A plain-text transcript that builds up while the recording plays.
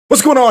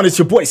What's going on? It's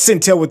your boy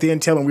Syntell with the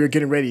Intel, and we're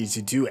getting ready to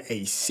do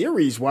a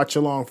series watch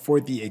along for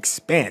The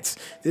Expanse.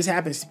 This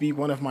happens to be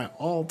one of my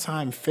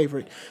all-time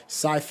favorite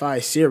sci-fi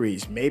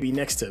series, maybe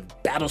next to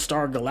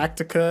Battlestar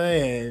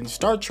Galactica and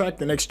Star Trek: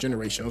 The Next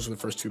Generation. Those are the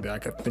first two that I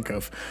could think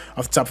of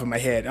off the top of my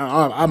head.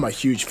 I'm a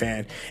huge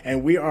fan,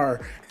 and we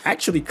are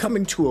actually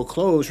coming to a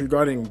close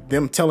regarding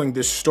them telling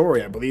this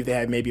story. I believe they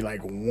had maybe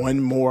like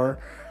one more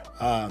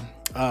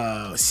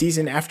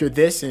season after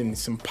this and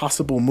some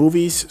possible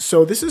movies,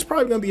 so this is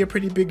probably gonna be a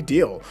pretty big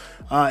deal.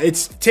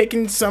 It's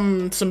taken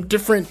some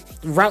different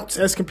routes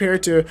as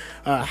compared to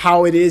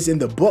how it is in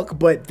the book,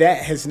 but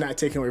that has not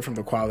taken away from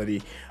the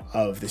quality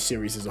of the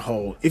series as a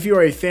whole. If you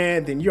are a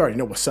fan, then you already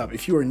know what's up.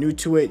 If you are new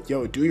to it,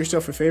 yo, do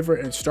yourself a favor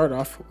and start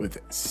off with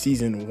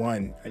season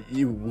 1.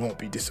 You won't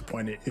be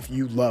disappointed. If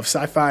you love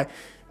sci-fi,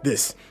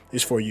 this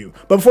is for you.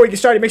 But before we get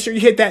started, make sure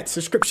you hit that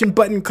subscription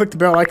button, click the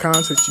bell icon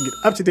so that you can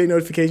get up-to-date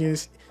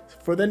notifications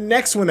for the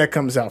next one that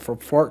comes out, for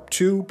part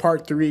 2,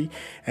 part 3,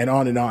 and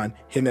on.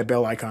 Hitting that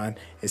bell icon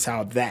is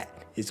how that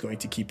is going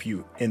to keep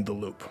you in the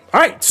loop. All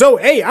right, so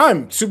hey,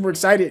 I'm super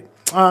excited.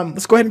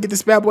 Let's go ahead and get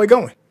this bad boy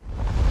going.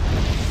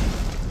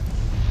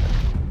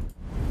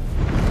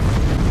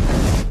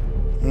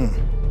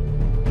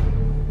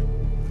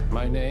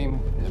 My name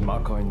is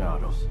Marco.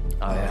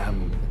 I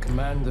am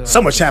commander.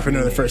 So much happened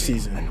in the first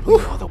season.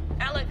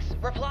 Alex,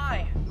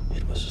 reply.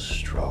 It was a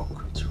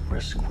stroke. It's a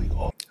risk we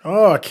all.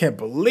 Oh, I can't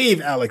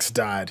believe Alex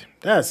died.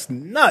 That's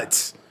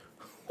nuts.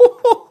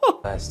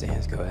 Last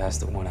dance, go ask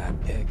the one I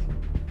picked.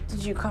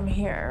 Did you come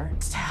here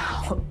to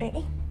help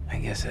me? I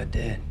guess I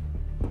did.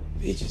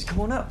 Peaches,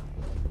 come on up.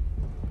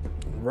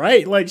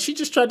 Right? Like, she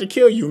just tried to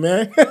kill you,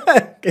 man.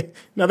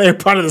 Now they're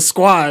part of the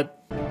squad.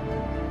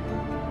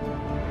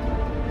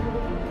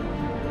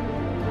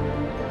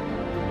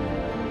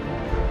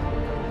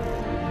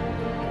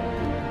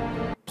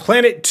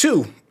 Planet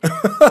 2.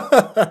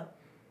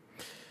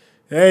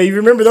 Hey, you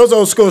remember those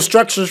old school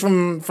structures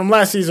from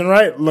last season,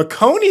 right?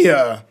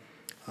 Laconia.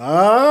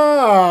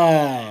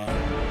 Ah.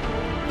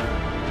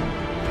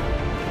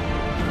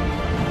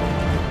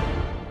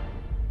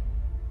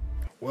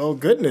 Well,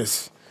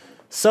 goodness.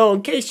 So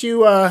in case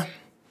you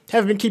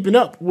haven't been keeping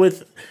up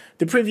with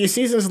the previous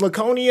seasons,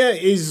 Laconia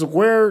is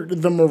where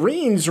the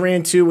Marines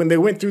ran to when they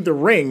went through the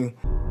ring.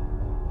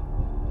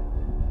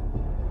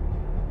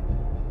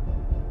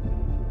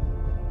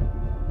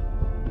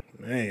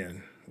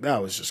 Man,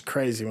 that was just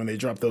crazy when they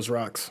dropped those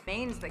rocks.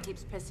 Mains that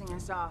keeps pissing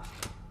us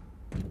off.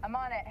 I'm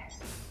on it.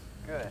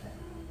 Good.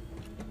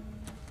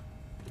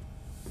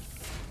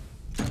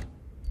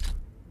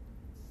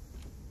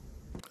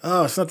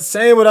 Oh, it's not the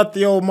same without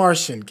the old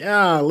Martian.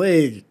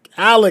 Golly.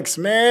 Alex,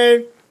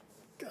 man.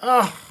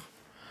 Oh.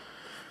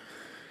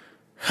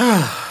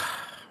 I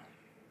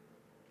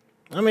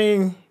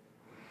mean,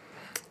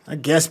 I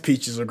guess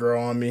peaches will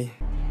grow on me.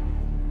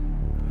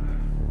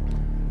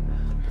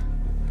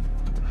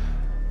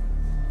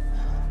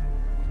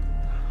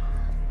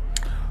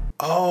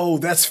 Oh,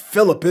 that's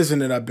Philip,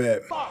 isn't it? I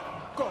bet.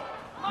 Marco.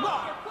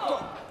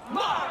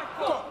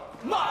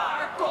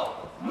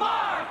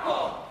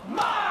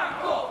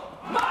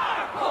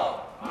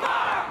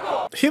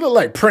 He looked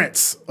like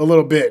Prince a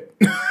little bit.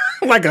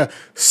 Like a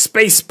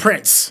space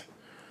prince.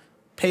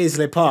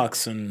 Paisley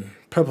Parks and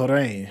Purple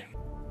Rain.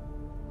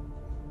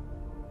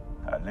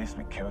 At least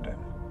we killed him.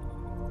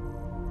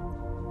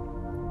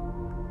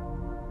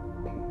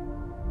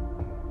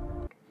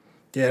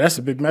 Yeah, that's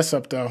a big mess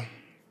up, though.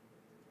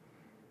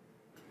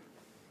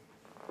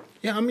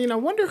 Yeah, I mean, I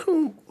wonder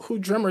who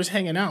Drummer's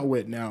hanging out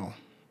with now.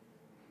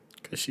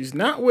 Because she's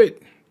not with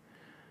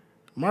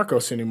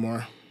Marcos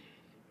anymore.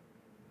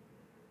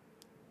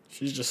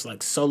 She's just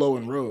like solo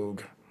and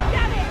rogue.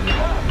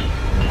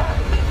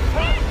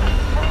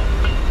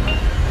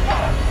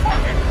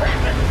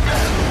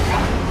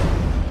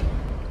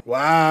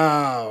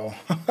 Wow.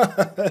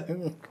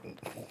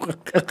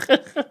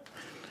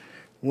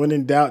 When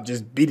in doubt,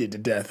 just beat it to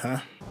death, huh?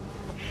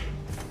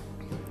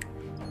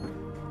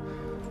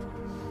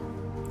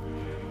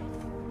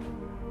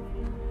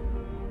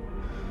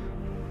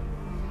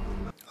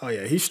 Oh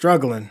yeah, he's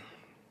struggling.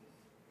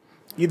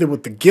 Either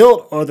with the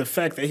guilt or the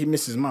fact that he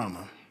misses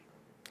mama.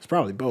 It's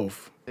probably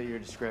both. At your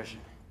discretion.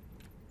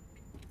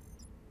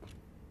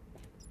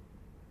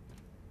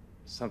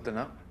 Something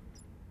up?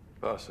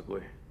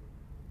 Possibly.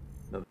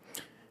 No.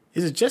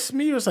 Is it just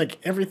me or is like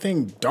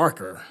everything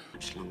darker?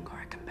 Much longer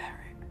I can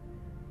bear it.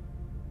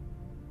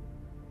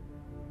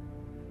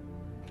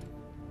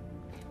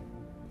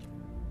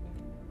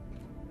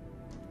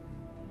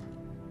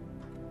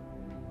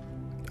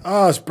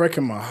 Oh, it's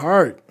breaking my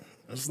heart.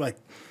 It's like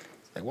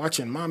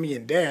watching mommy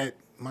and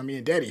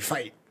daddy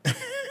fight.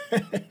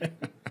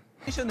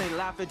 Shouldn't they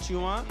laugh at you,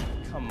 huh?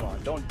 Come on,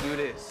 don't do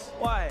this.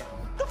 Why?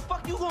 What the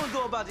fuck you gonna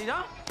do about it,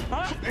 huh?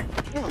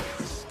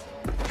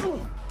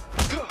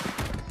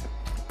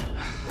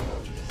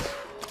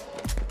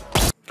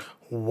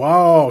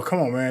 Wow, come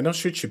on, man. Don't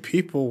shoot your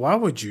people. Why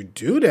would you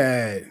do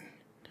that?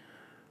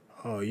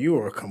 Oh, you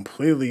are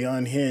completely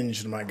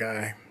unhinged, my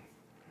guy.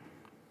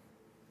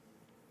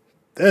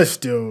 This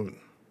dude.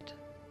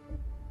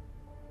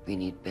 We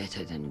need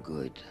better than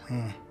good.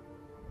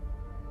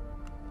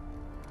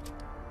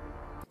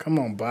 Come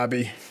on,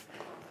 Bobby.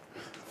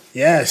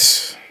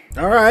 Yes.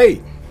 All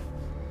right.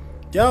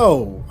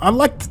 Yo, I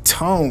like the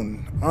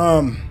tone.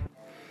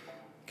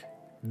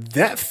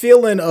 That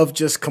feeling of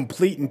just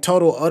complete and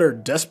total utter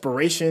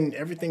desperation.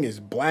 Everything is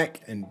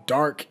black and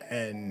dark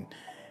and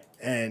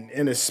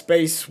in a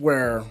space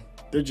where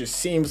there just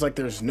seems like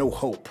there's no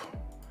hope.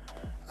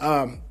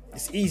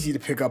 It's easy to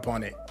pick up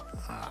on it.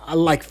 I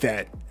like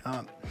that.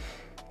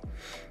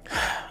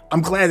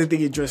 I'm glad that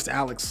they addressed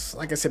Alex.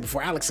 Like I said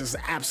before, Alex is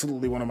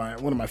absolutely one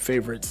of my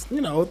favorites.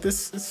 You know,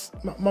 this is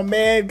my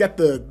man got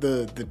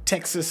the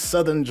Texas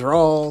Southern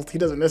drawl. He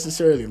doesn't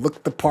necessarily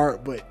look the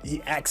part, but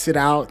he acts it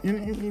out.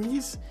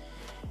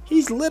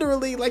 He's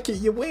literally like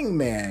your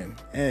wingman,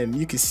 and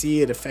you can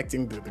see it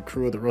affecting the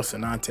crew of the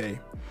Rocinante.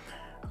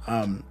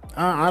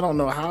 I don't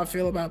know how I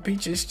feel about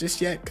Peaches just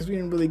yet, because we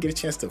didn't really get a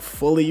chance to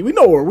fully. We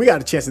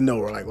got a chance to know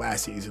her like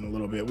last season a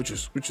little bit, which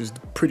was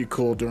pretty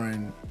cool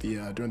during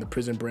the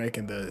prison break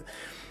and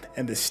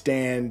the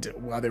stand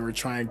while they were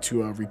trying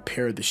to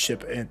repair the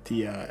ship at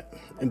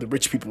in the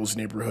rich people's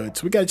neighborhood.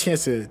 So we got a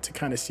chance to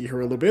kind of see her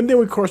a little bit, and then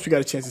of course we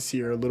got a chance to see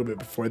her a little bit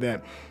before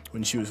that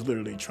when she was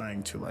literally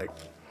trying to like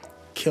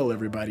kill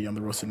everybody on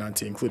the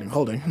Rocinante, including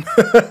Holding.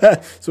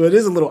 So it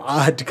is a little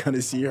odd to kind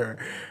of see her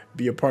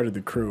be a part of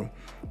the crew,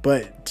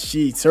 but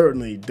she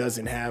certainly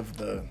doesn't have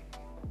the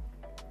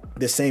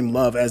same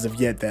love as of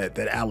yet that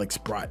Alex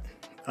brought.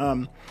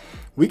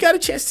 We got a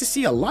chance to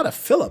see a lot of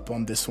Philip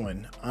on this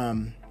one.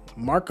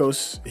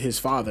 Marcos, his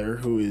father,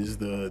 who is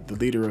the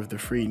leader of the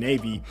Free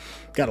Navy,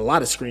 got a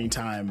lot of screen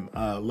time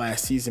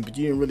last season, but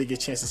you didn't really get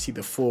a chance to see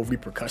the full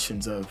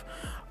repercussions of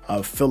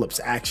Philip's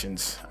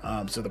actions.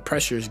 So the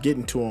pressure is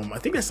getting to him. I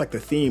think that's like the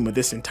theme of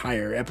this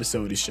entire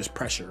episode is just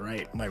pressure,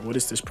 right? Like, what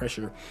is this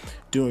pressure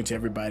doing to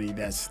everybody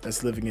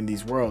that's living in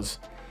these worlds?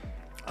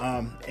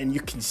 And you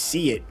can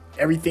see it.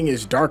 Everything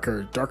is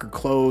darker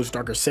clothes,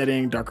 darker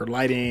setting, darker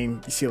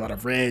lighting. You see a lot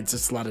of reds.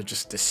 It's a lot of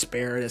just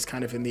despair that's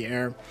kind of in the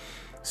air.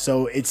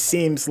 So it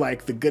seems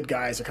like the good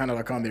guys are kind of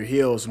like on their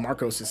heels.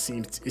 Marcos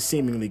is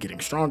seemingly getting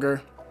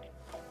stronger.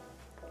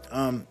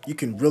 You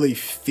can really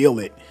feel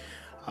it.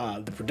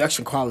 The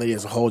production quality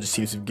as a whole just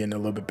seems to be getting a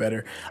little bit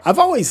better. I've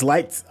always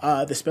liked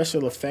the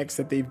special effects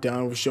that they've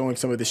done with showing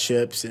some of the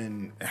ships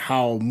and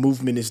how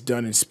movement is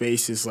done in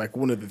space is like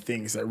one of the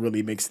things that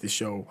really makes the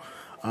show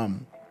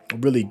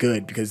really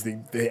good, because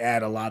they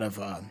add a lot of,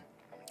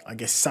 I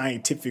guess,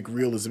 scientific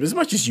realism, as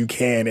much as you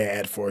can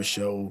add for a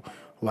show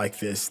like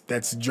this.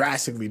 That's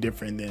drastically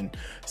different than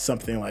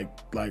something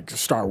like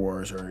Star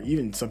Wars, or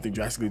even something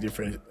drastically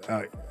different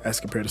as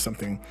compared to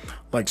something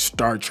like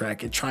Star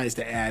Trek. It tries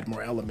to add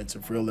more elements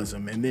of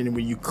realism, and then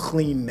when you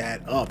clean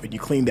that up and you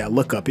clean that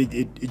look up,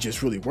 it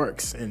just really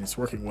works, and it's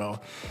working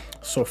well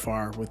so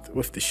far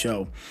with the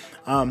show.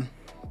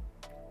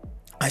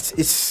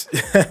 It's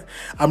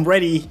I'm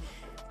ready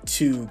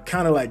to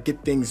kind of like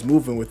get things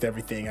moving with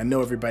everything. I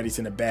know everybody's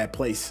in a bad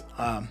place,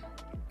 and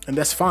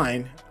that's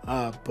fine,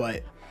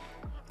 but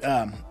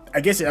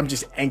I guess I'm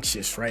just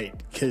anxious, right?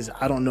 Because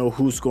I don't know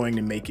who's going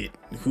to make it,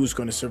 who's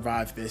going to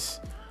survive this.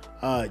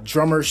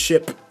 Drummer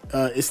ship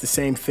is the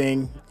same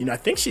thing. You know, I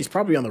think she's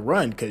probably on the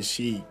run because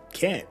she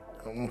can't.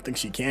 I don't think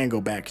she can go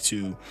back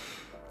to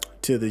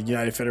the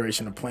United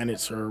Federation of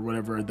Planets or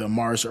whatever, the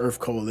Mars Earth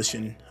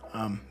Coalition,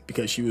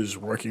 because she was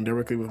working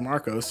directly with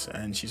Marcos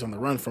and she's on the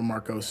run from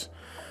Marcos.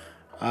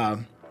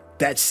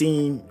 That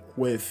scene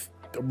with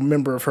a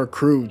member of her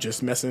crew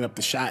just messing up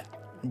the shot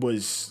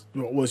was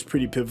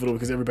pretty pivotal,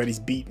 because everybody's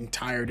beat and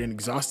tired and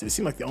exhausted. It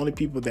seemed like the only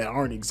people that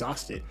aren't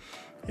exhausted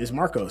is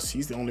Marcos.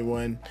 He's the only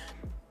one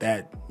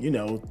that, you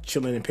know,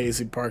 chilling in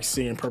Paisley Park,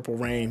 seeing Purple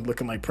Rain,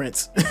 looking like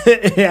Prince,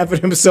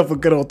 having himself a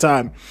good old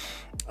time.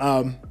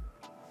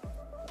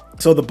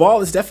 So the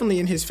ball is definitely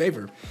in his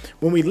favor.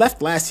 When we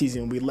left last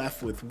season, we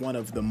left with one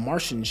of the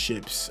Martian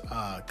ships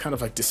kind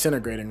of like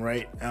disintegrating,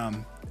 right?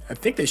 I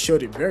think they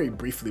showed it very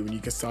briefly when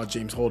you saw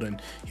James Holden.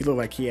 He looked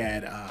like he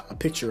had a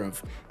picture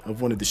of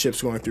one of the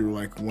ships going through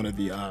like one of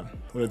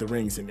the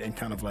rings and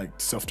kind of like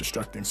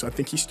self-destructing. So I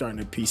think he's starting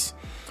to piece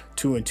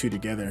 2 and 2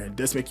 together. It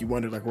does make you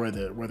wonder like where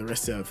the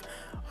rest of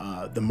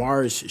the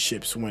Mars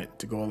ships went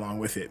to go along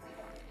with it.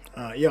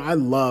 I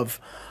love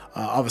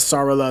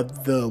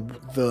Avasarala,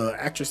 the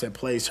actress that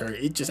plays her.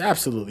 It just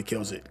absolutely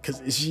kills it,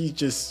 because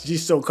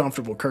she's so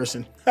comfortable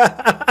cursing.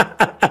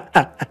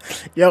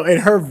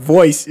 And her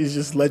voice is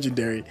just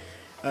legendary.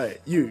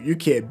 You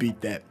can't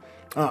beat that.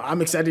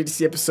 I'm excited to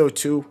see episode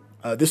 2.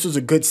 This was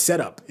a good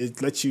setup.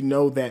 It lets you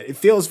know that it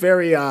feels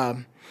very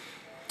I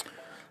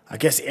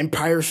guess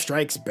Empire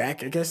Strikes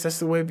Back. I guess that's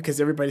the way, because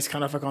everybody's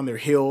kind of like on their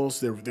heels.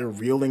 They're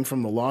reeling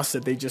from the loss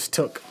that they just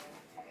took.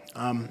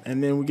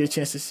 And then we get a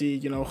chance to see,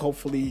 you know,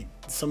 hopefully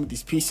some of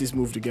these pieces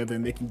move together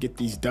and they can get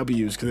these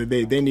W's, because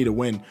they need a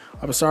win.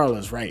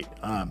 Avasarala's right.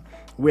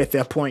 We're at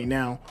that point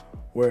now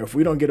where if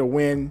we don't get a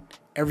win,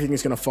 everything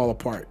is going to fall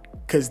apart.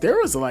 Because there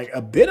was like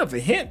a bit of a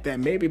hint that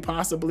maybe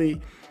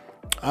possibly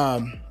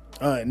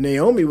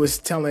Naomi was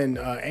telling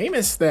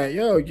Amos that,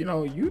 you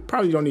know, you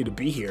probably don't need to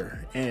be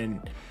here.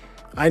 And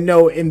I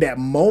know in that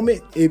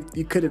moment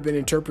it could have been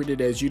interpreted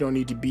as you don't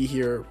need to be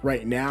here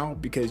right now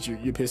because you're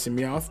pissing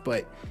me off,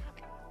 but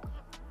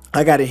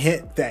I got a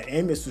hint that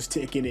Amos was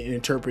taking it and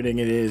interpreting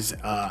it as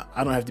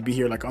I don't have to be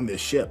here like on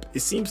this ship.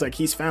 It seems like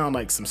he's found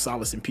like some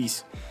solace and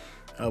peace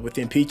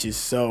within Peaches,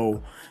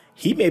 so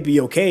he may be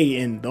okay,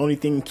 and the only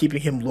thing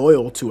keeping him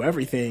loyal to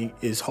everything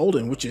is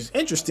Holden, which is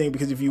interesting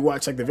because if you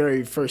watch like the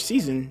very first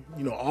season,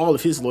 you know, all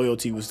of his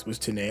loyalty was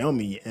to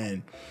Naomi,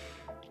 and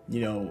you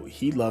know,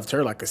 he loved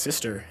her like a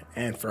sister,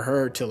 and for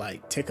her to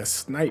like take a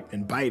snipe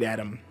and bite at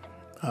him,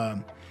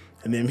 and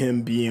then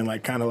him being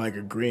like kind of like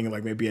agreeing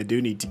like maybe I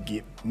do need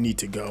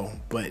to go,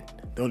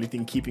 but the only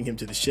thing keeping him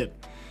to the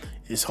ship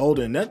is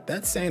Holden.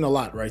 That's saying a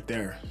lot right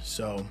there.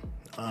 So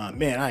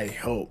man, I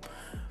hope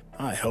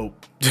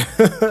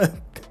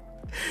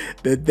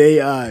that they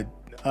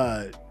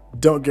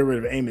don't get rid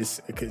of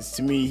Amos, because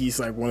to me he's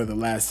like one of the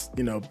last,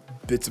 you know,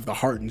 bits of the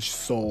heart and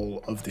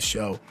soul of the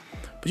show.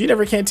 But you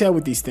never can tell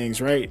with these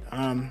things, right?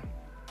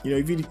 You know,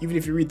 even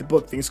if you read the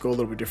book, things go a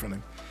little bit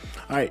differently.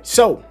 All right,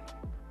 so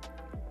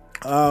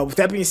with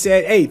that being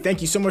said, hey,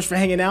 thank you so much for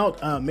hanging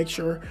out. Make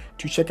sure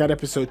to check out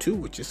episode 2,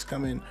 which is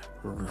coming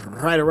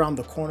right around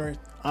the corner.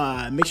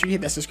 Make sure you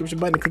hit that subscription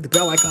button and click the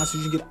bell icon so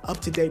you get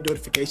up-to-date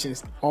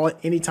notifications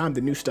anytime the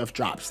new stuff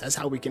drops. That's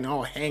how we can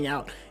all hang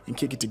out and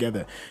kick it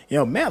together. You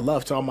know, mad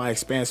love to all my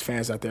Expanse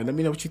fans out there. Let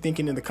me know what you're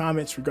thinking in the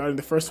comments regarding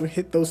the first one.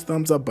 Hit those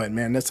thumbs up button,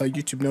 man. That's how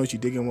YouTube knows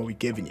you're digging what we're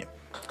giving you.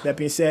 That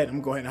being said,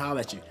 I'm going to go ahead and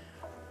holler at you.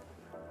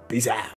 Peace out.